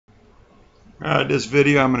This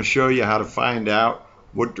video I'm going to show you how to find out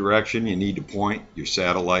what direction you need to point your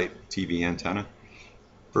satellite TV antenna.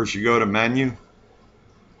 First you go to menu,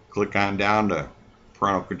 click on down to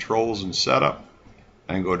parental controls and setup,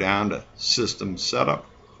 and go down to system setup.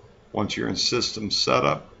 Once you're in system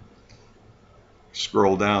setup,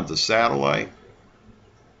 scroll down to satellite,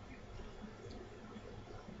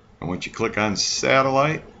 and once you click on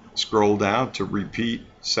satellite, scroll down to repeat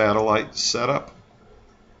satellite setup.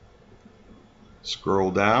 Scroll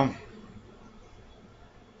down,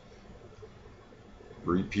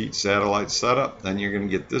 repeat satellite setup. Then you're going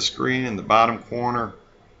to get this screen in the bottom corner.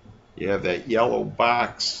 You have that yellow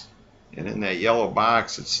box, and in that yellow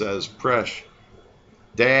box it says press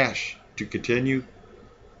dash to continue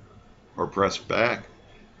or press back.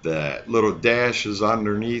 That little dash is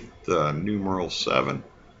underneath the numeral 7.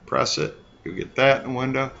 Press it, you'll get that in the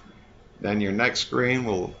window. Then your next screen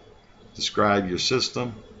will describe your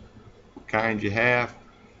system, what kind you have,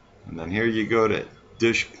 and then here you go to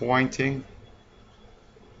dish pointing.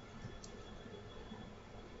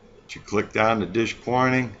 You click down to dish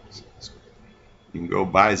pointing. You can go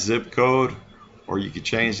by zip code, or you can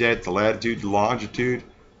change that to latitude to longitude,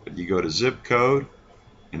 but you go to zip code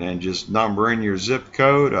and then just number in your zip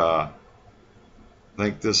code. I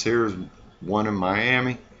think this here is one in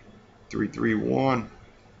Miami,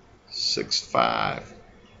 33165,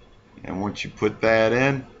 and once you put that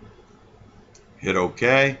in, hit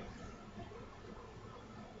OK.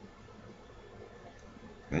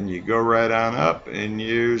 Then you go right on up and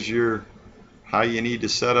use your how you need to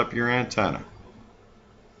set up your antenna.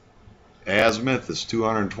 Azimuth is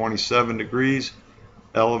 227 degrees,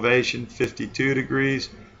 elevation 52 degrees,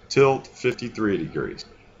 tilt 53 degrees.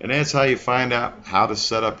 And that's how you find out how to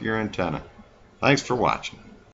set up your antenna. Thanks for watching.